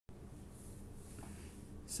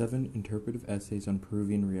7 Interpretive Essays on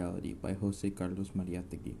Peruvian Reality by José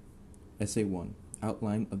Mariátegui. Essay 1.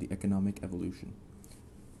 Outline of the Economic Evolution.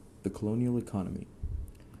 The Colonial Economy.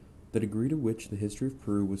 The degree to which the history of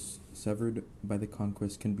Peru was severed by the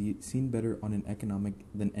conquest can be seen better on an economic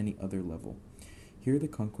than any other level. Here the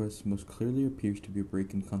conquest most clearly appears to be a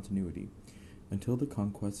break in continuity. Until the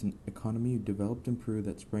conquest, an economy developed in Peru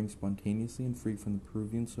that sprang spontaneously and free from the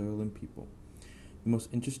Peruvian soil and people. The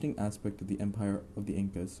most interesting aspect of the empire of the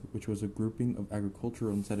Incas, which was a grouping of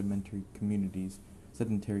agricultural and sedentary communities,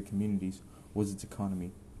 was its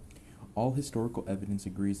economy. All historical evidence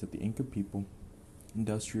agrees that the Inca people,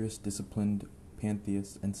 industrious, disciplined,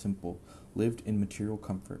 pantheist, and simple, lived in material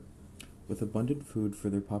comfort. With abundant food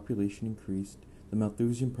for their population increased, the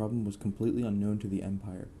Malthusian problem was completely unknown to the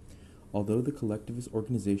empire. Although the collectivist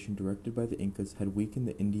organization directed by the Incas had weakened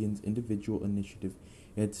the Indians' individual initiative,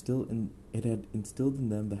 it had instilled in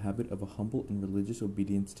them the habit of a humble and religious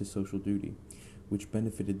obedience to social duty, which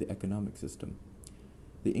benefited the economic system.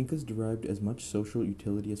 The Incas derived as much social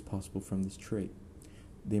utility as possible from this trait.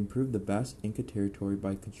 They improved the vast Inca territory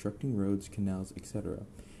by constructing roads, canals, etc.,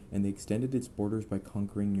 and they extended its borders by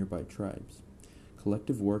conquering nearby tribes.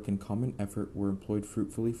 Collective work and common effort were employed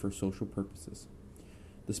fruitfully for social purposes.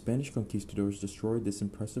 The Spanish conquistadors destroyed this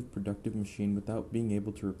impressive productive machine without being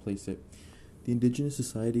able to replace it. The indigenous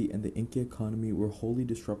society and the Inca economy were wholly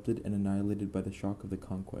disrupted and annihilated by the shock of the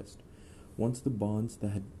conquest. Once the bonds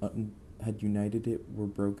that had united it were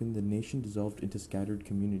broken, the nation dissolved into scattered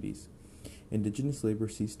communities. Indigenous labor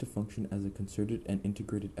ceased to function as a concerted and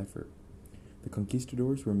integrated effort. The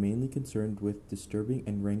conquistadors were mainly concerned with disturbing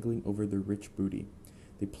and wrangling over their rich booty.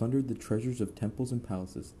 They plundered the treasures of temples and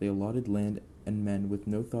palaces. They allotted land and men with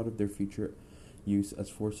no thought of their future use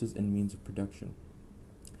as forces and means of production.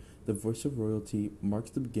 The voice of royalty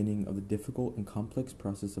marks the beginning of the difficult and complex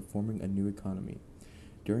process of forming a new economy.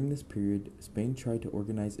 During this period, Spain tried to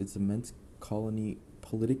organize its immense colony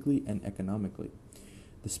politically and economically.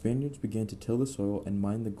 The Spaniards began to till the soil and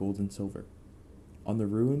mine the gold and silver. On the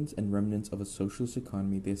ruins and remnants of a socialist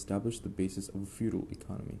economy, they established the basis of a feudal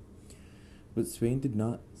economy. But Spain did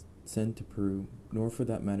not send to Peru, nor for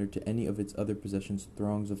that matter to any of its other possessions,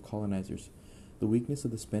 throngs of colonizers. The weakness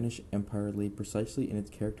of the Spanish Empire lay precisely in its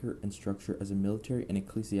character and structure as a military and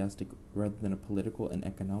ecclesiastic rather than a political and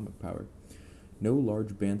economic power. No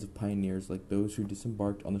large bands of pioneers like those who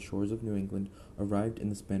disembarked on the shores of New England arrived in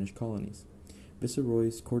the Spanish colonies.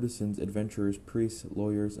 Viceroys, courtesans, adventurers, priests,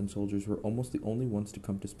 lawyers, and soldiers were almost the only ones to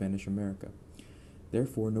come to Spanish America.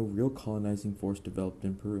 Therefore, no real colonizing force developed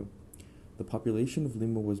in Peru. The population of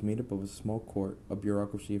Lima was made up of a small court, a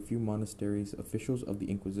bureaucracy, a few monasteries, officials of the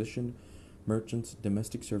Inquisition, merchants,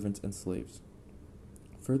 domestic servants, and slaves.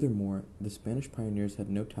 Furthermore, the Spanish pioneers had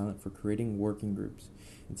no talent for creating working groups.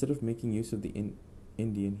 Instead of making use of the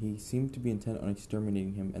Indian, he seemed to be intent on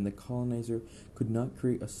exterminating him, and the colonizer could not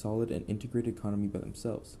create a solid and integrated economy by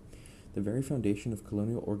themselves. The very foundation of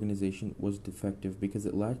colonial organization was defective because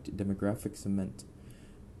it lacked demographic cement.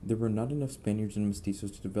 There were not enough Spaniards and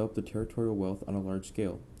mestizos to develop the territorial wealth on a large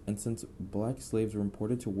scale, and since black slaves were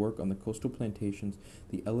imported to work on the coastal plantations,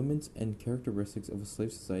 the elements and characteristics of a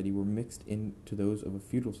slave society were mixed into those of a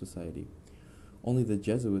feudal society. Only the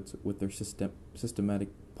Jesuits, with their systematic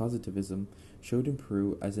positivism, showed in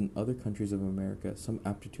Peru, as in other countries of America, some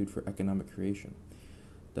aptitude for economic creation.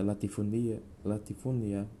 The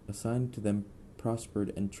latifundia assigned to them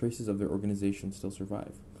prospered, and traces of their organization still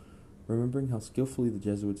survive. Remembering how skillfully the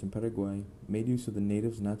Jesuits in Paraguay made use of the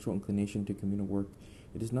natives' natural inclination to communal work,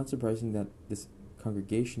 it is not surprising that this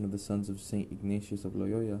congregation of the sons of St. Ignatius of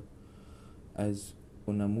Loyola, as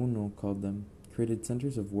Unamuno called them, created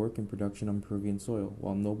centers of work and production on Peruvian soil,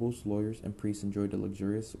 while nobles, lawyers, and priests enjoyed a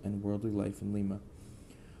luxurious and worldly life in Lima.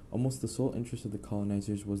 Almost the sole interest of the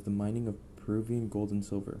colonizers was the mining of Peruvian gold and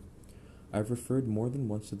silver. I have referred more than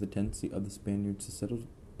once to the tendency of the Spaniards to settle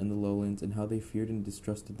in the lowlands and how they feared and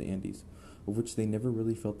distrusted the Andes, of which they never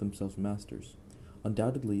really felt themselves masters.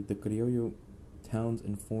 Undoubtedly, the Criollo towns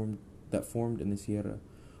that formed in the Sierra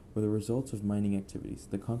were the results of mining activities.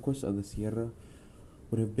 The conquest of the Sierra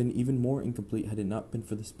would have been even more incomplete had it not been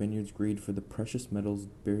for the Spaniards' greed for the precious metals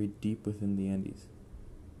buried deep within the Andes.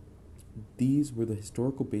 These were the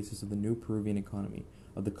historical basis of the new Peruvian economy,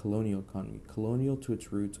 of the colonial economy, colonial to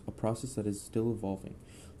its roots, a process that is still evolving.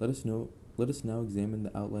 Let us now examine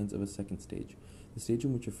the outlines of a second stage, the stage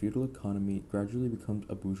in which a feudal economy gradually becomes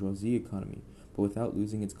a bourgeoisie economy, but without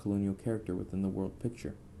losing its colonial character within the world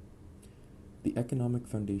picture. The economic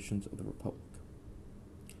foundations of the Republic.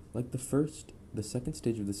 Like the first, the second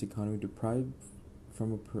stage of this economy derives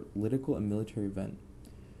from a political and military event.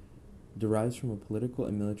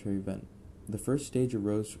 The first stage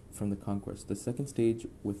arose from the conquest. The second stage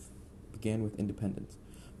began with independence.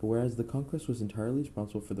 But whereas the conquest was entirely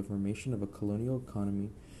responsible for the formation of a colonial economy,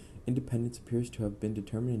 independence appears to have been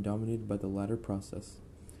determined and dominated by the latter process.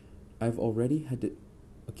 I have already had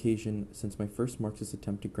occasion, since my first Marxist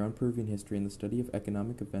attempt to ground Peruvian history in the study of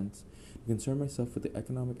economic events, to concern myself with the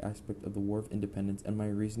economic aspect of the War of Independence, and my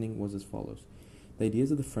reasoning was as follows. The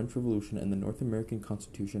ideas of the French Revolution and the North American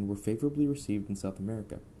Constitution were favorably received in South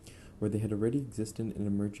America, where they had already existed an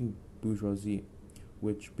emerging bourgeoisie,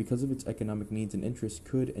 which, because of its economic needs and interests,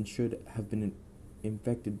 could and should have been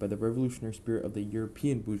infected by the revolutionary spirit of the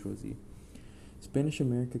European bourgeoisie. Spanish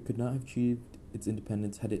America could not have achieved its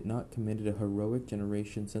independence had it not commanded a heroic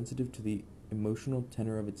generation sensitive to the emotional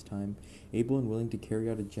tenor of its time, able and willing to carry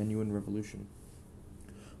out a genuine revolution.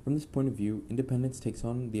 From this point of view, independence takes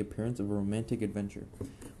on the appearance of a romantic adventure,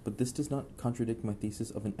 but this does not contradict my thesis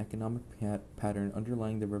of an economic pattern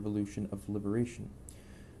underlying the revolution of liberation.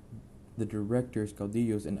 The directors,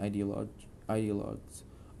 caudillos, and ideologues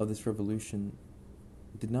of this revolution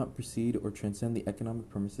did not precede or transcend the economic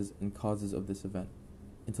premises and causes of this event.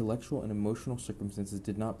 Intellectual and emotional circumstances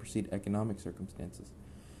did not precede economic circumstances.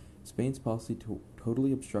 Spain's policy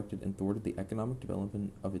totally obstructed and thwarted the economic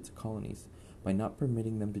development of its colonies by not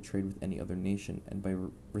permitting them to trade with any other nation and by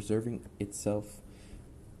reserving itself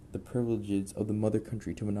the privileges of the mother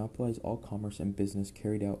country to monopolize all commerce and business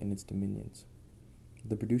carried out in its dominions.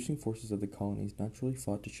 The producing forces of the colonies naturally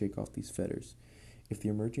fought to shake off these fetters. If the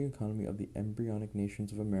emerging economy of the embryonic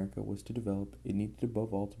nations of America was to develop, it needed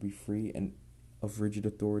above all to be free and of rigid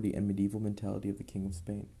authority and medieval mentality of the King of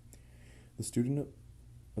Spain. The student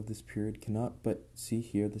of this period cannot but see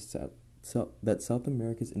here that South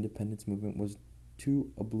America's independence movement was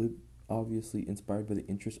too obviously inspired by the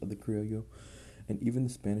interests of the Criollo and even the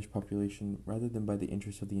Spanish population rather than by the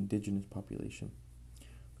interests of the indigenous population.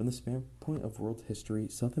 From the standpoint of world history,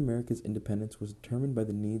 South America's independence was determined by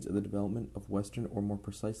the needs of the development of Western, or more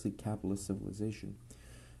precisely capitalist civilization.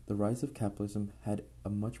 The rise of capitalism had a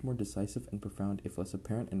much more decisive and profound, if less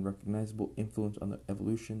apparent and recognizable, influence on the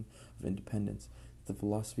evolution of independence than the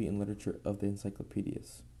philosophy and literature of the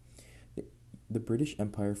encyclopedias. The British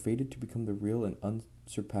Empire, fated to become the real and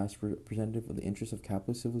unsurpassed representative of the interests of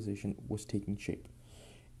capitalist civilization, was taking shape.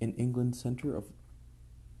 In England, center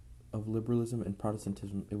of liberalism and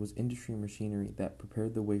Protestantism, it was industry and machinery that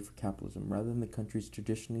prepared the way for capitalism, rather than the country's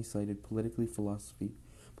traditionally cited political philosophy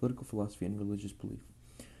and religious belief.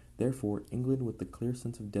 Therefore, England, with the clear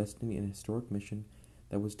sense of destiny and historic mission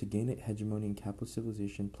that was to gain a hegemony in capitalist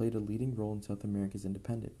civilization, played a leading role in South America's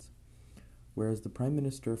independence. Whereas the Prime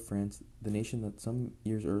Minister of France, the nation that some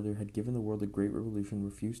years earlier had given the world a great revolution,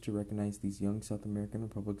 refused to recognize these young South American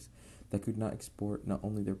republics that could not export not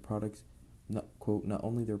only their products,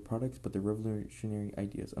 but their revolutionary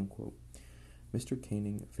ideas, unquote. Mr.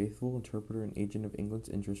 Canning, faithful interpreter and agent of England's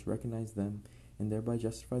interests, recognized them and thereby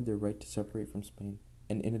justified their right to separate from Spain,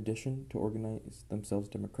 and in addition to organize themselves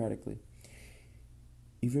democratically.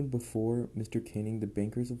 Even before Mr. Canning, the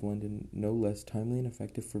bankers of London, no less timely and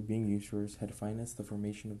effective for being usurers, had financed the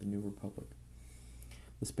formation of the new republic.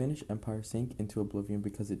 The Spanish Empire sank into oblivion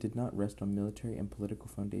because it did not rest on military and political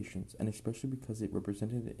foundations, and especially because it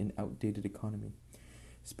represented an outdated economy.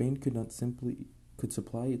 Spain could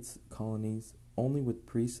supply its colonies only with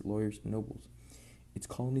priests, lawyers, and nobles. Its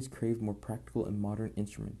colonies craved more practical and modern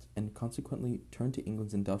instruments, and consequently turned to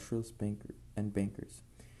England's industrialists and bankers.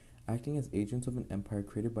 Acting as agents of an empire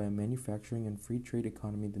created by a manufacturing and free trade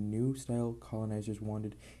economy, the new style colonizers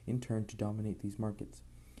wanted, in turn, to dominate these markets.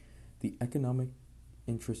 The economic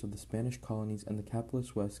interests of the Spanish colonies and the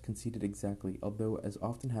capitalist West conceded exactly, although, as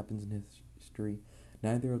often happens in history,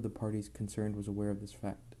 neither of the parties concerned was aware of this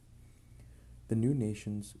fact. The new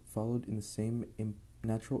nations followed in the same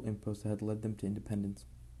natural impulse that had led them to independence,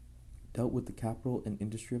 dealt with the capital and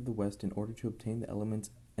industry of the West in order to obtain the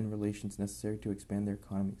elements and relations necessary to expand their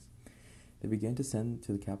economies. They began to send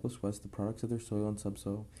to the capitalist West the products of their soil and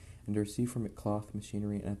subsoil, and to receive from it cloth,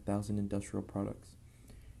 machinery, and 1,000 industrial products.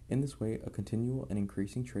 In this way, a continual and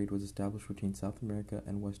increasing trade was established between South America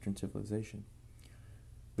and Western civilization.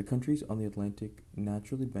 The countries on the Atlantic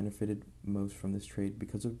naturally benefited most from this trade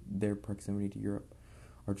because of their proximity to Europe.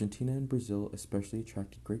 Argentina and Brazil especially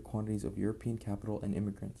attracted great quantities of European capital and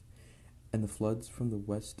immigrants, and the floods from the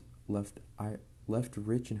West left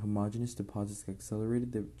rich and homogeneous deposits that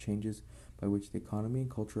accelerated the changes by which the economy and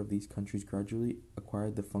culture of these countries gradually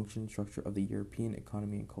acquired the function and structure of the European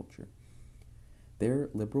economy and culture. There,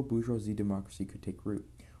 liberal bourgeoisie democracy could take root,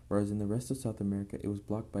 whereas in the rest of South America it was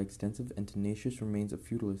blocked by extensive and tenacious remains of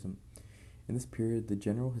feudalism. In this period, the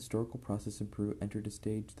general historical process in Peru entered a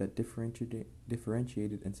stage that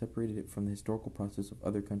differentiated and separated it from the historical process of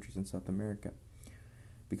other countries in South America.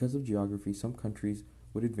 Because of geography, some countries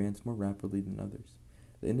would advance more rapidly than others.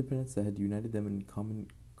 The independence that had united them in a common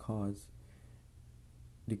cause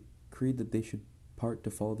decreed that they should part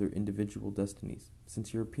to follow their individual destinies.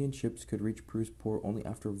 Since European ships could reach Peru's port only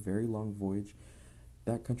after a very long voyage,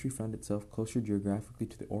 that country found itself closer geographically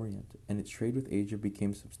to the Orient, and its trade with Asia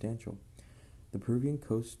became substantial. The Peruvian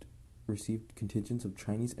coast received contingents of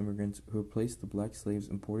Chinese immigrants who replaced the black slaves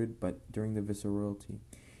imported during the Viceroyalty,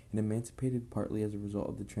 and emancipated partly as a result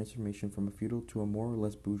of the transformation from a feudal to a more or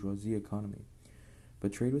less bourgeoisie economy.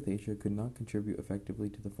 But trade with Asia could not contribute effectively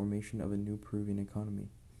to the formation of a new Peruvian economy.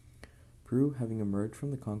 Peru, having emerged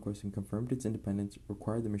from the conquest and confirmed its independence,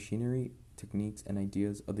 required the machinery, techniques, and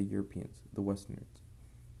ideas of the Europeans, the Westerners.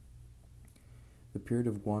 The period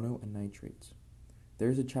of guano and nitrates. There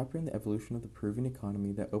is a chapter in the evolution of the Peruvian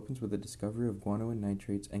economy that opens with the discovery of guano and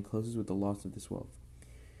nitrates and closes with the loss of this wealth.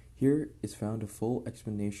 Here is found a full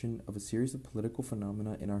explanation of a series of political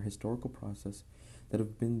phenomena in our historical process that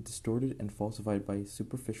have been distorted and falsified by a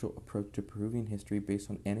superficial approach to Peruvian history based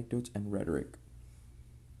on anecdotes and rhetoric.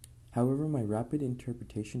 However, my rapid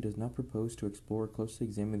interpretation does not propose to explore or closely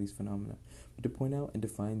examine these phenomena, but to point out and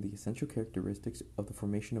define the essential characteristics of the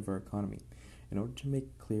formation of our economy, in order to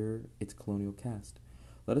make clear its colonial cast.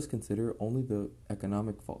 Let us consider only the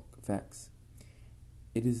economic facts.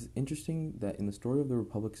 It is interesting that in the story of the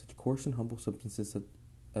Republic, such coarse and humble substances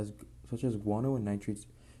such as guano and nitrates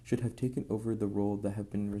should have taken over the role that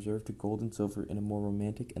have been reserved to gold and silver in a more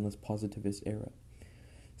romantic and less positivist era.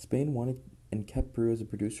 Spain wanted and kept Peru as a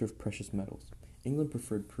producer of precious metals. England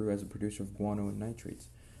preferred Peru as a producer of guano and nitrates,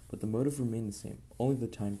 but the motive remained the same, only the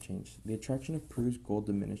time changed. The attraction of Peru's gold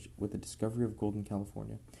diminished with the discovery of gold in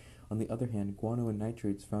California. On the other hand, guano and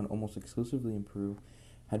nitrates, found almost exclusively in Peru,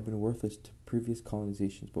 had been worthless to previous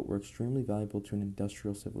colonizations, but were extremely valuable to an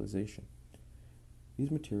industrial civilization.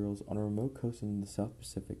 These materials, on a remote coast in the South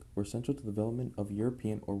Pacific, were essential to the development of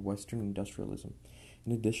European or Western industrialism.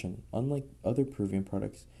 In addition, unlike other Peruvian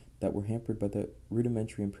products that were hampered by the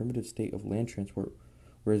rudimentary and primitive state of land transport,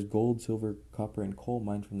 whereas gold, silver, copper, and coal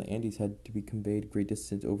mined from the Andes had to be conveyed great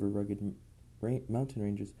distance over rugged mountain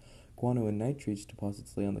ranges, guano and nitrates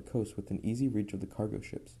deposits lay on the coast within easy reach of the cargo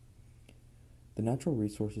ships. The natural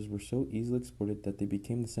resources were so easily exploited that they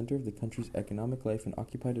became the center of the country's economic life and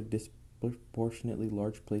occupied a disproportionately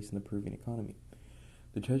large place in the Peruvian economy.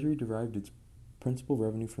 The treasury derived its principal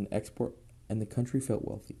revenue from the export, and the country felt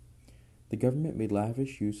wealthy. The government made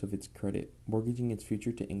lavish use of its credit, mortgaging its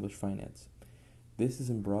future to English finance. This is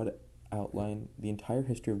in broad outline the entire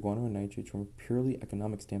history of guano and nitrates from a purely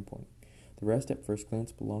economic standpoint. The rest, at first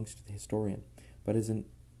glance, belongs to the historian, but as in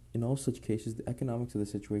all such cases, the economics of the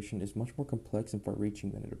situation is much more complex and far-reaching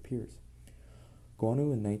than it appears.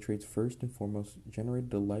 Guano and nitrates, first and foremost,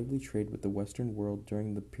 generated a lively trade with the Western world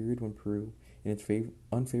during the period when Peru, in its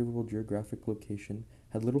unfavorable geographic location,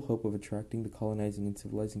 had little hope of attracting the colonizing and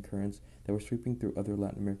civilizing currents that were sweeping through other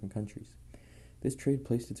Latin American countries. This trade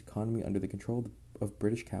placed its economy under the control of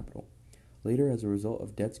British capital. Later, as a result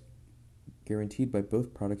of debts guaranteed by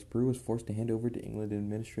both products, Peru was forced to hand over to England the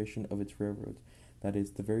administration of its railroads, that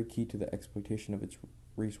is, the very key to the exploitation of its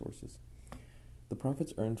resources. The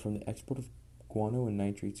profits earned from the export of guano and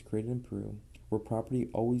nitrates created in Peru, where property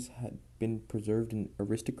always had been preserved in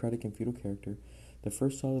aristocratic and feudal character, the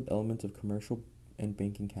first solid elements of commercial and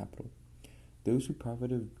banking capital. Those who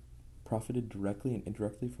profited directly and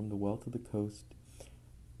indirectly from the wealth of the coast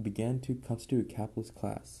began to constitute a capitalist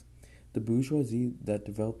class. The bourgeoisie that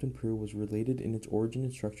developed in Peru was related in its origin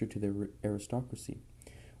and structure to the aristocracy,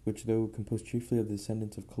 which, though composed chiefly of the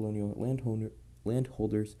descendants of colonial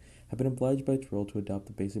landholders, have been obliged by its rule to adopt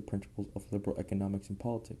the basic principles of liberal economics and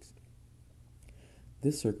politics.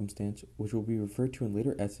 This circumstance, which will be referred to in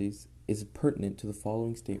later essays, is pertinent to the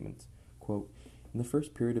following statements. Quote, in the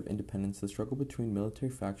first period of independence, the struggle between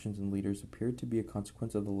military factions and leaders appeared to be a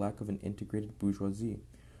consequence of the lack of an integrated bourgeoisie.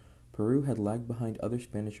 Peru had lagged behind other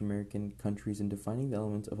Spanish-American countries in defining the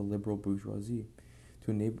elements of a liberal bourgeoisie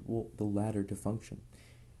to enable the latter to function.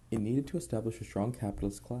 It needed to establish a strong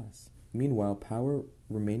capitalist class. Meanwhile, power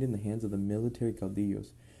remained in the hands of the military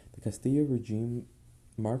caudillos. The Castillo regime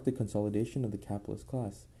marked the consolidation of the capitalist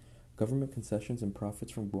class. Government concessions and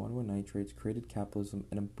profits from guano and nitrates created capitalism,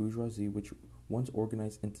 and a bourgeoisie which once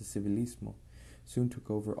organized into civilismo soon took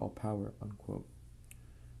over all power. Unquote.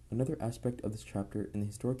 Another aspect of this chapter in the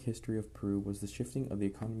historic history of Peru was the shifting of the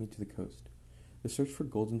economy to the coast. The search for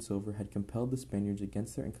gold and silver had compelled the Spaniards,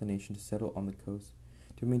 against their inclination, to settle on the coast,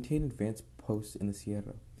 to maintain advanced posts in the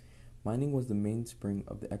Sierra. Mining was the mainspring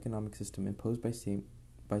of the economic system imposed by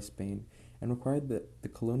Spain and required that the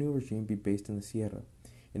colonial regime be based in the Sierra,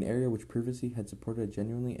 an area which previously had supported a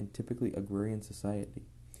genuinely and typically agrarian society.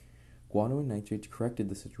 Guano and nitrates corrected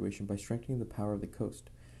the situation by strengthening the power of the coast.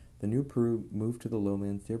 The new Peru moved to the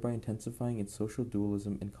lowlands, thereby intensifying its social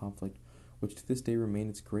dualism and conflict, which to this day remain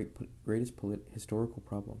its greatest historical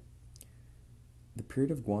problem. The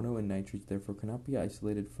period of guano and nitrates, therefore, cannot be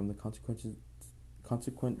isolated from the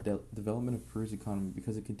consequent development of Peru's economy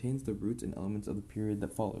because it contains the roots and elements of the period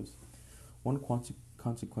that follows. One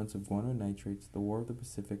consequence of guano and nitrates, the War of the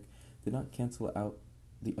Pacific, did not cancel out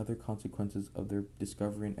the other consequences of their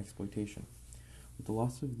discovery and exploitation. With the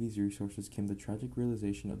loss of these resources came the tragic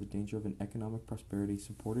realization of the danger of an economic prosperity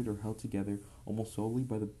supported or held together almost solely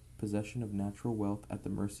by the possession of natural wealth at the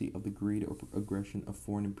mercy of the greed or aggression of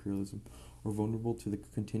foreign imperialism, or vulnerable to the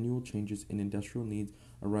continual changes in industrial needs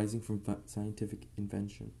arising from scientific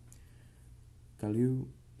invention. Aloud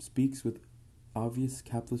speaks with obvious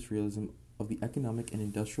capitalist realism of the economic and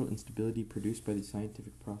industrial instability produced by the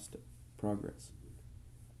scientific progress.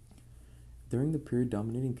 During the period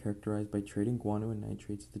dominating characterized by trading guano and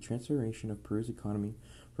nitrates, the transformation of Peru's economy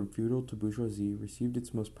from feudal to bourgeoisie received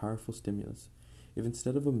its most powerful stimulus. If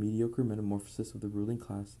instead of a mediocre metamorphosis of the ruling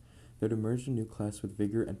class, there had emerged a new class with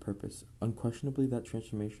vigor and purpose, unquestionably that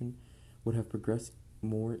transformation would have progressed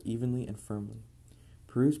more evenly and firmly.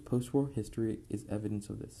 Peru's post-war history is evidence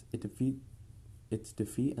of this. Its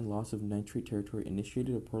defeat and loss of nitrate territory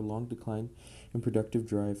initiated a prolonged decline in productive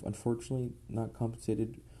drive, unfortunately not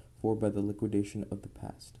compensated for by the liquidation of the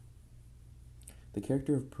past. The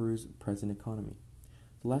character of Peru's present economy.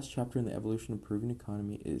 The last chapter in the evolution of Peruvian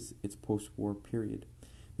economy is its post-war period.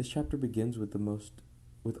 This chapter begins with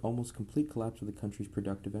almost complete collapse of the country's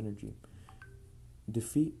productive energy.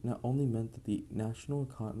 Defeat not only meant that the national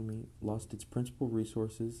economy lost its principal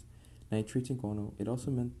resources, nitrates and guano, it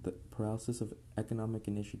also meant the paralysis of economic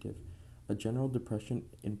initiative, a general depression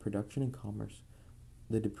in production and commerce,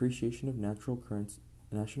 the depreciation of national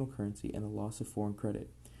currency, and the loss of foreign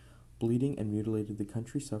credit. Bleeding and mutilated, the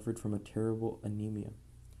country suffered from a terrible anemia.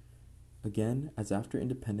 Again, as after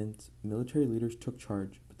independence, military leaders took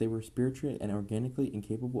charge, but they were spiritually and organically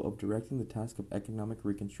incapable of directing the task of economic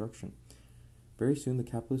reconstruction. Very soon, the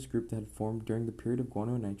capitalist group that had formed during the period of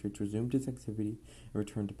guano and nitrates resumed its activity and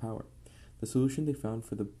returned to power. The solution they found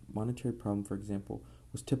for the monetary problem, for example,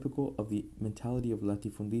 was typical of the mentality of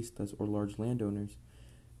latifundistas, or large landowners.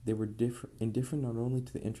 They were indifferent not only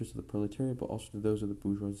to the interests of the proletariat but also to those of the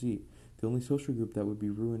bourgeoisie, the only social group that would be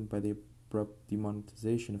ruined by the abrupt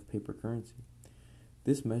demonetization of paper currency.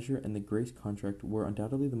 This measure and the Grace Contract were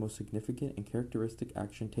undoubtedly the most significant and characteristic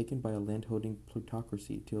action taken by a landholding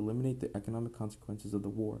plutocracy to eliminate the economic consequences of the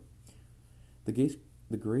war.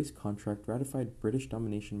 The Grace Contract ratified British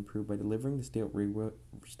domination in Peru by delivering the state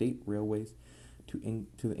railways to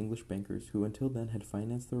the English bankers, who until then had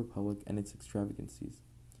financed the Republic and its extravagancies.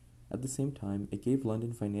 At the same time, it gave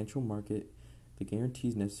London financial market the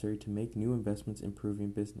guarantees necessary to make new investments in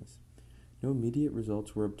Peruvian business. No immediate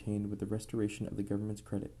results were obtained with the restoration of the government's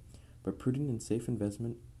credit, but prudent and safe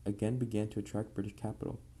investment again began to attract British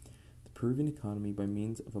capital. The Peruvian economy, by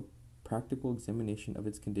means of a practical examination of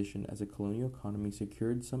its condition as a colonial economy,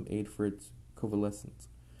 secured some aid for its convalescence.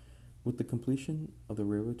 With the completion of the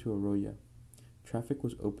railway to Arroyo, traffic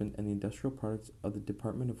was opened and the industrial products of the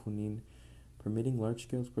Department of Junín, permitting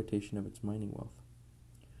large-scale exploitation of its mining wealth.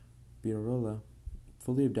 Birrola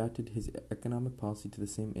fully adapted his economic policy to the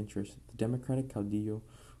same interest. The democratic caudillo,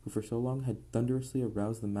 who for so long had thunderously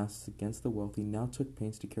aroused the masses against the wealthy, now took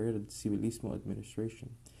pains to carry out a civilismo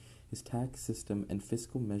administration. His tax system and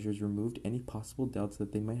fiscal measures removed any possible doubts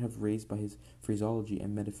that they might have raised by his phraseology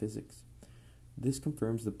and metaphysics. This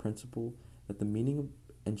confirms the principle that the meaning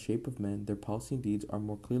and shape of men, their policy and deeds, are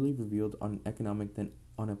more clearly revealed on an economic than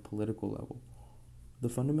on a political level. The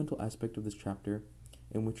fundamental aspect of this chapter,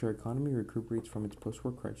 in which our economy recuperates from its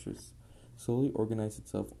post-war crisis, slowly organized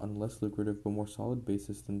itself on a less lucrative but more solid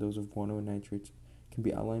basis than those of guano and nitrates, can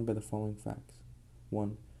be outlined by the following facts.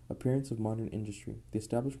 1. Appearance of modern industry, the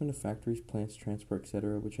establishment of factories, plants, transport,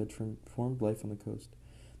 etc., which had transformed life on the coast.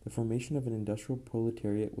 The formation of an industrial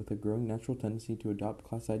proletariat with a growing natural tendency to adopt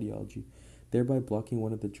class ideology, thereby blocking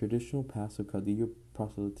one of the traditional paths of caudillo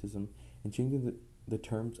proselytism and changing the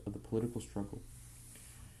terms of the political struggle.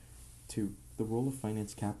 2. The role of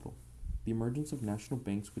finance capital. The emergence of national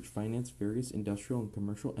banks which finance various industrial and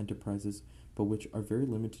commercial enterprises, but which are very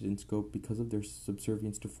limited in scope because of their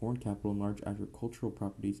subservience to foreign capital and large agricultural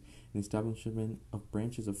properties, and the establishment of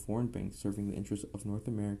branches of foreign banks serving the interests of North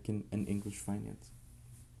American and English finance.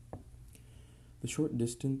 The short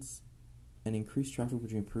distance and increased traffic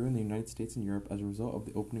between Peru and the United States and Europe as a result of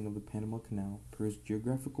the opening of the Panama Canal. Peru's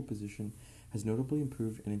geographical position has notably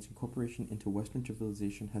improved and its incorporation into Western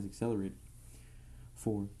civilization has accelerated.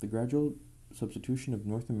 4. The gradual substitution of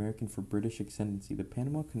North American for British ascendancy. The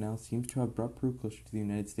Panama Canal seems to have brought Peru closer to the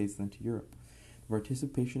United States than to Europe. The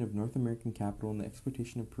participation of North American capital in the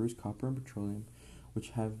exploitation of Peru's copper and petroleum, which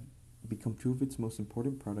have become two of its most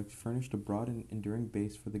important products, furnished a broad and enduring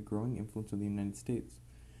base for the growing influence of the United States.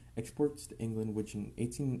 Exports to England, which in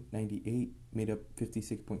 1898 made up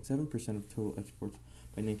 56.7% of total exports,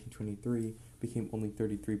 by 1923 became only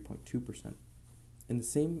 33.2%. In the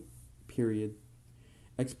same period,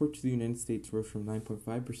 exports to the United States rose from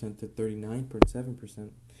 9.5% to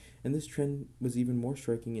 39.7%, and this trend was even more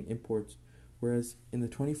striking in imports, whereas in the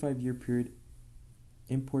 25-year period,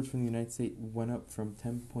 imports from the United States went up from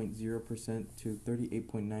 10.0% to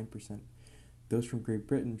 38.9%. Those from Great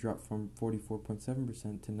Britain dropped from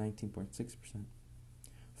 44.7% to 19.6%.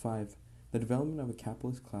 5. The development of a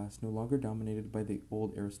capitalist class no longer dominated by the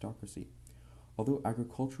old aristocracy. Although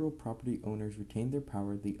agricultural property owners retained their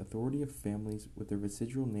power, the authority of families with their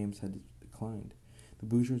residual names had declined. The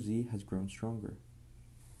bourgeoisie has grown stronger.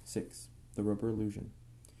 6. The rubber illusion.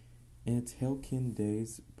 In its halcyon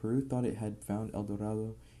days, Peru thought it had found El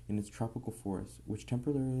Dorado in its tropical forests, which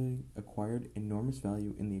temporarily acquired enormous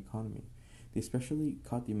value in the economy. They especially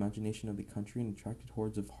caught the imagination of the country and attracted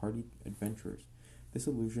hordes of hardy adventurers. This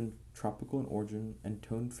illusion, tropical in origin and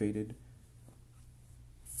tone, faded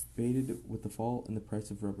with the fall in the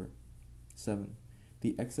price of rubber. 7.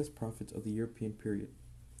 The excess profits of the European period.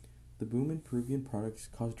 The boom in Peruvian products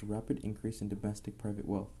caused a rapid increase in domestic private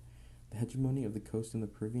wealth. The hegemony of the coast in the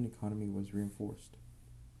Peruvian economy was reinforced.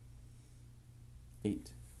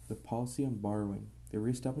 8. The policy on borrowing. The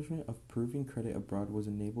reestablishment of Peruvian credit abroad has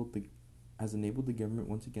enabled the government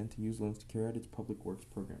once again to use loans to carry out its public works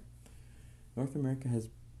program. North America has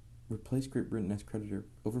replaced Great Britain as creditor.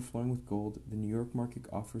 Overflowing with gold, the New York market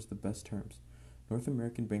offers the best terms. North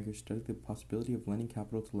American bankers study the possibility of lending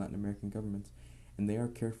capital to Latin American governments, and they are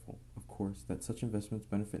careful, of course, that such investments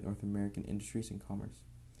benefit North American industries and commerce.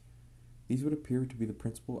 These would appear to be the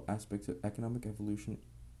principal aspects of economic evolution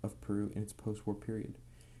of Peru in its post-war period.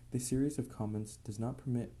 This series of comments does not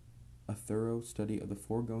permit a thorough study of the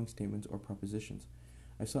foregoing statements or propositions.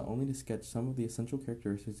 I sought only to sketch some of the essential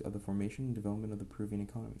characteristics of the formation and development of the Peruvian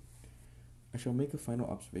economy. I shall make a final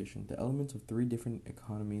observation. The elements of three different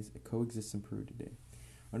economies coexist in Peru today.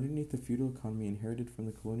 Underneath the feudal economy inherited from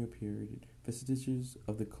the colonial period, vestiges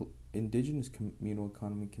of the indigenous communal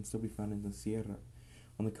economy can still be found in the Sierra.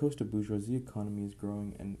 On the coast, a bourgeoisie economy is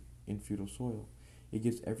growing and in feudal soil. It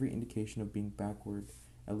gives every indication of being backward,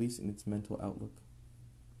 at least in its mental outlook.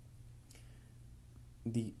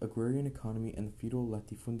 The agrarian economy and the feudal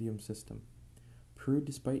latifundium system. Peru,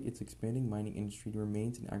 despite its expanding mining industry,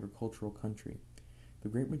 remains an agricultural country. The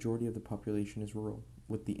great majority of the population is rural,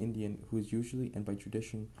 with the Indian, who is usually and by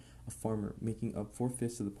tradition a farmer, making up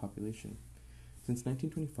 4/5 of the population. Since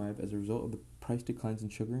 1925, as a result of the price declines in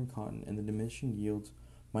sugar and cotton and the diminishing yields,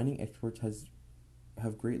 mining exports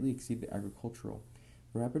have greatly exceeded agricultural.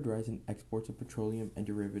 The rapid rise in exports of petroleum and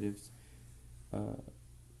derivatives,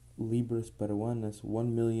 libras peruanas,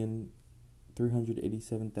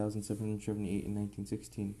 1,387,778 in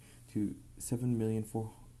 1916 to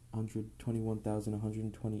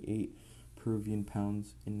 7,421,128 Peruvian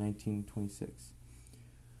pounds in 1926,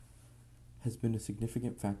 has been a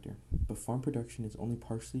significant factor, but farm production is only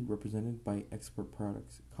partially represented by export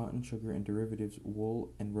products. Cotton, sugar, and derivatives,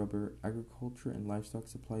 wool and rubber, agriculture and livestock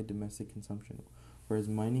supply domestic consumption, whereas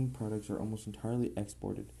mining products are almost entirely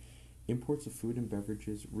exported. Imports of food and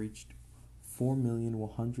beverages reached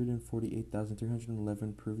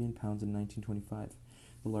 4,148,311 Peruvian pounds in 1925.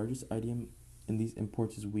 The largest item in these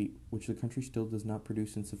imports is wheat, which the country still does not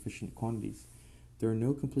produce in sufficient quantities. There are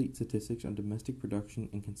no complete statistics on domestic production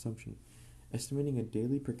and consumption. Estimating a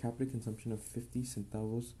daily per capita consumption of 50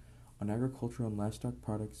 centavos on agricultural and livestock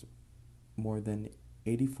products, more than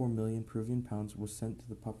 84 million Peruvian pounds was sent to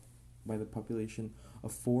by the population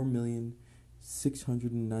of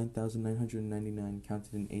 4,609,999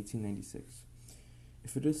 counted in 1896.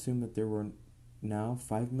 If it is assumed that there were now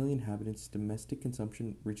 5 million inhabitants, domestic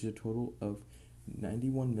consumption reaches a total of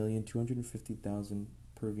 91,250,000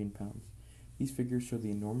 Peruvian pounds. These figures show the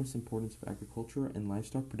enormous importance of agriculture and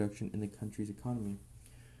livestock production in the country's economy.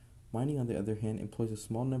 Mining, on the other hand, employs a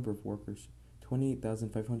small number of workers,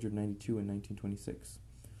 28,592 in 1926.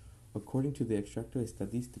 According to the Extracto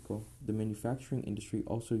Estadístico, the manufacturing industry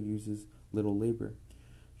also uses little labor.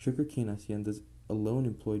 Sugarcane haciendas alone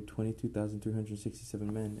employed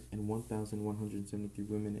 22,367 men and 1,173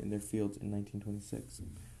 women in their fields in 1926.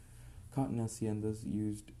 Cotton haciendas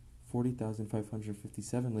used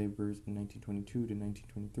 40,557 laborers in 1922 to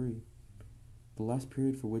 1923, the last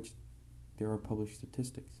period for which there are published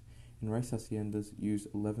statistics, and rice haciendas used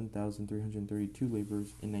 11,332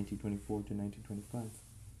 laborers in 1924 to 1925.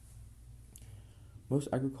 Most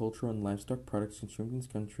agricultural and livestock products consumed in this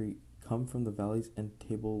country come from the valleys and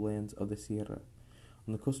tablelands of the Sierra.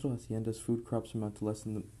 On the coastal haciendas, food crops amount to less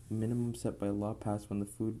than the minimum set by a law passed when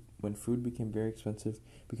food became very expensive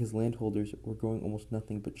because landholders were growing almost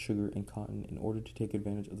nothing but sugar and cotton in order to take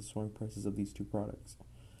advantage of the soaring prices of these two products.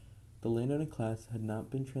 The landowning class had not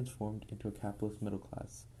been transformed into a capitalist middle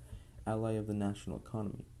class, ally of the national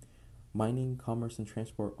economy. Mining, commerce, and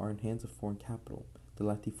transport are in hands of foreign capital. The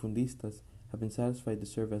latifundistas have been satisfied to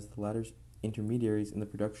serve as the latter's intermediaries in the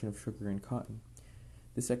production of sugar and cotton.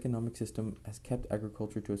 This economic system has kept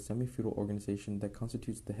agriculture to a semi-feudal organization that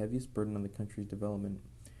constitutes the heaviest burden on the country's development.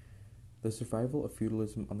 The survival of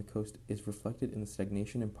feudalism on the coast is reflected in the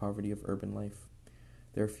stagnation and poverty of urban life.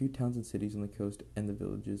 There are few towns and cities on the coast, and the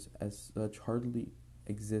villages, as such, hardly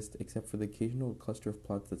exist except for the occasional cluster of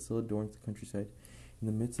plots that still adorns the countryside in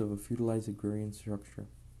the midst of a feudalized agrarian structure.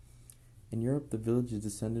 In Europe, the village is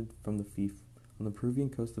descended from the fief. On the Peruvian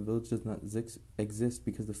coast, the village does not exist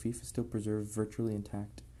because the fief is still preserved virtually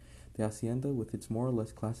intact. The hacienda, with its more or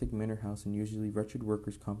less classic manor house and usually wretched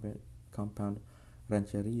workers' compound,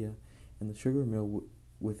 rancheria, and the sugar mill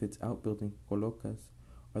with its outbuilding, colocas,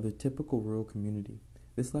 are the typical rural community.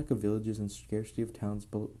 This lack of villages and scarcity of towns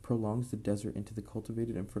prolongs the desert into the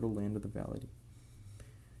cultivated and fertile land of the valley.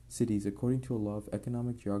 Cities, according to a law of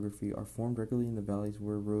economic geography, are formed regularly in the valleys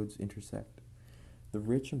where roads intersect. The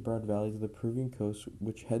rich and broad valleys of the Peruvian coast,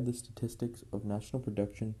 which head the statistics of national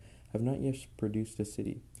production, have not yet produced a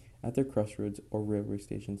city. At their crossroads or railway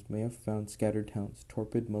stations may have found scattered towns,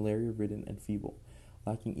 torpid, malaria-ridden, and feeble,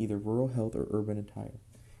 lacking either rural health or urban attire.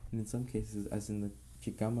 And in some cases, as in the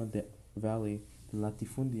Chicama Valley, the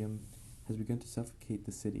latifundium has begun to suffocate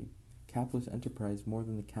the city. Capitalist enterprise, more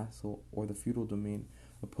than the castle or the feudal domain,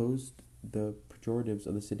 opposed the pejoratives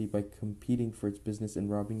of the city by competing for its business and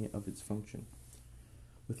robbing it of its function.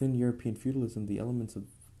 Within European feudalism, the elements of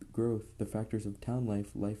growth, the factors of town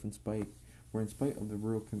life in spite, were in spite of the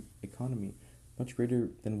rural economy, much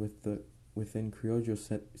greater than within Criollo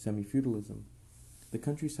semi-feudalism. The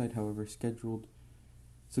countryside, however,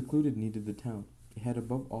 secluded needed the town. It had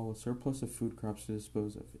above all a surplus of food crops to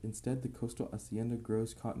dispose of. Instead, the coastal hacienda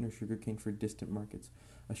grows cotton or sugarcane for distant markets.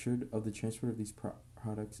 Assured of the transport of these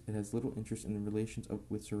products, it has little interest in the relations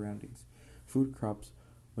with surroundings. Food crops,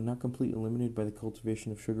 when not completely eliminated by the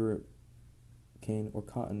cultivation of sugar cane or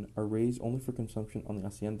cotton, are raised only for consumption on the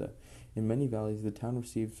hacienda. In many valleys, the town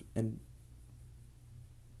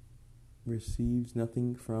receives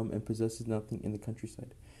nothing from and possesses nothing in the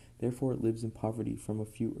countryside. Therefore, it lives in poverty from a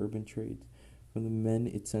few urban trades, from the men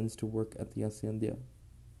it sends to work at the hacienda,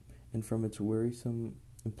 and from its wearisome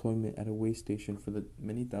employment at a way station for the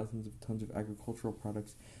many thousands of tons of agricultural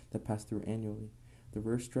products that pass through annually. The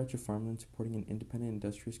rare stretch of farmland supporting an independent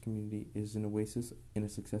industrious community is an oasis in a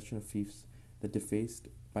succession of fiefs that, defaced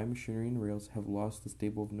by machinery and rails, have lost the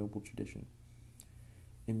stable of noble tradition.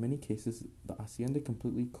 In many cases, the hacienda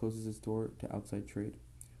completely closes its door to outside trade.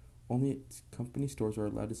 Only its company stores are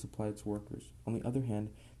allowed to supply its workers. On the other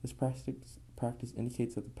hand, this practice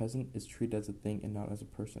indicates that the peasant is treated as a thing and not as a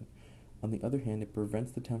person. On the other hand, it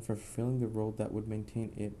prevents the town from fulfilling the role that would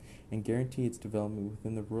maintain it and guarantee its development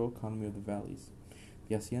within the rural economy of the valleys.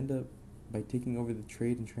 The hacienda, by taking over the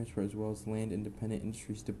trade and transport as well as land and dependent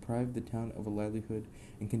industries, deprives the town of a livelihood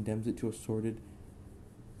and condemns it to a sordid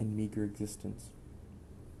and meager existence.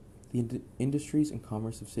 The industries and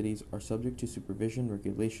commerce of cities are subject to supervision,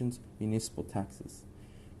 regulations, municipal taxes.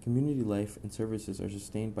 Community life and services are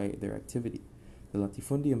sustained by their activity. The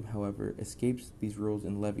latifundium, however, escapes these rules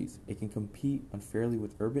and levies. It can compete unfairly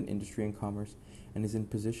with urban industry and commerce and is in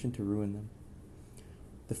position to ruin them.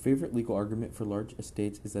 The favorite legal argument for large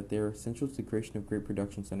estates is that they are essential to the creation of great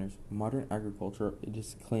production centers. Modern agriculture, it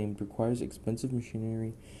is claimed, requires expensive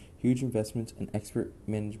machinery, huge investments, and expert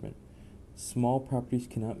management. Small properties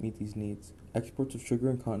cannot meet these needs. Exports of sugar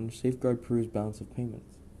and cotton safeguard Peru's balance of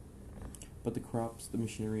payments. But the crops, the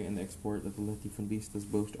machinery, and the export that the latifundistas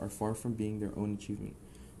boast are far from being their own achievement.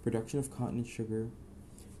 Production of cotton and sugar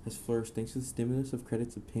has flourished thanks to the stimulus of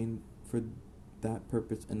credits obtained for that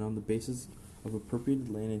purpose and on the basis of appropriated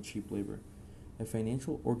land and cheap labor. A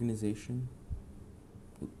financial organization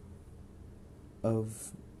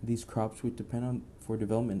of these crops which depend on for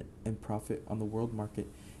development and profit on the world market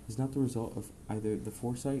is not the result of either the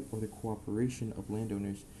foresight or the cooperation of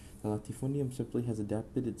landowners. The latifundium simply has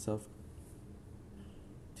adapted itself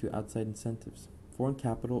to outside incentives. Foreign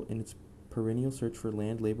capital, in its perennial search for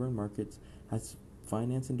land, labor, and markets, has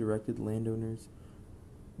financed and directed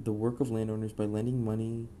the work of landowners by lending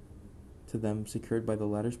money to them secured by the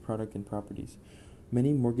latter's product and properties.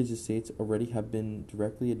 Many mortgage estates already have been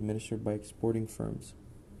directly administered by exporting firms.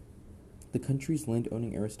 The country's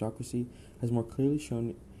land-owning aristocracy has more clearly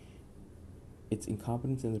shown its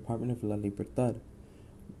incompetence in the Department of La Libertad,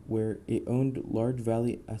 where it owned large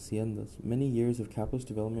valley haciendas. Many years of capitalist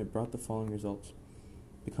development brought the following results: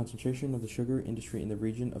 the concentration of the sugar industry in the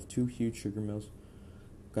region of two huge sugar mills,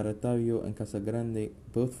 Caratavio and Casagrande,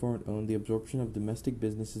 both foreign-owned, the absorption of domestic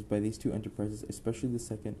businesses by these two enterprises, especially the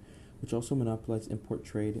second, which also monopolized import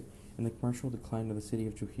trade, and the commercial decline of the city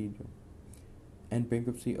of Trujillo, and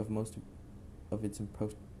bankruptcy of most of its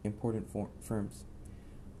important firms.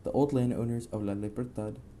 The old landowners of La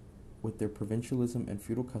Libertad, with their provincialism and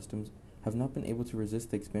feudal customs, have not been able to resist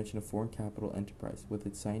the expansion of foreign capital enterprise with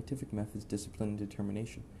its scientific methods, discipline, and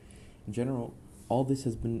determination. In general, all this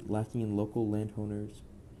has been lacking in local landowners,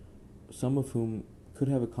 some of whom could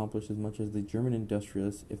have accomplished as much as the German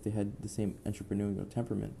industrialists if they had the same entrepreneurial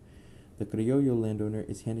temperament. The Criollo landowner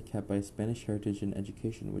is handicapped by a Spanish heritage and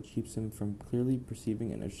education, which keeps him from clearly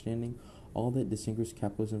perceiving and understanding all that distinguishes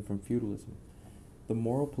capitalism from feudalism. The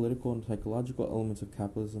moral, political, and psychological elements of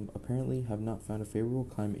capitalism apparently have not found a favorable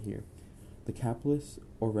climate here. The capitalist,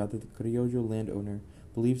 or rather the Criollo landowner,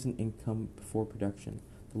 believes in income before production.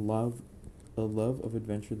 The love of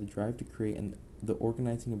adventure, the drive to create, and the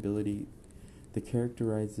organizing ability that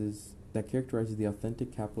characterizes the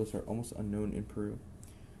authentic capitalists are almost unknown in Peru.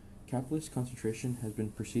 Capitalist concentration has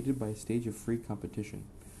been preceded by a stage of free competition.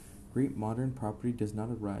 Great modern property does not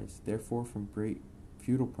arise, therefore, from great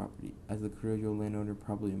feudal property, as the Criollo landowner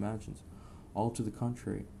probably imagines. All to the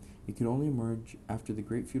contrary. It can only emerge after the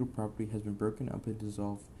great feudal property has been broken up and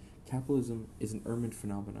dissolved. Capitalism is an ermine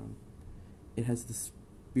phenomenon. It has the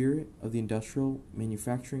spirit of the industrial,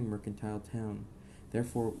 manufacturing, mercantile town.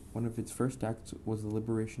 Therefore, one of its first acts was the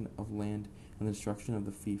liberation of land and the destruction of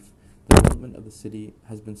the fief. The development of the city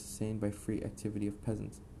has been sustained by free activity of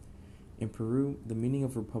peasants. In Peru, the meaning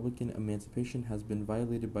of republican emancipation has been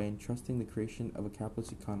violated by entrusting the creation of a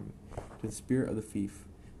capitalist economy to the spirit of the fief,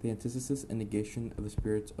 the antithesis and negation of the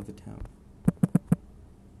spirits of the town.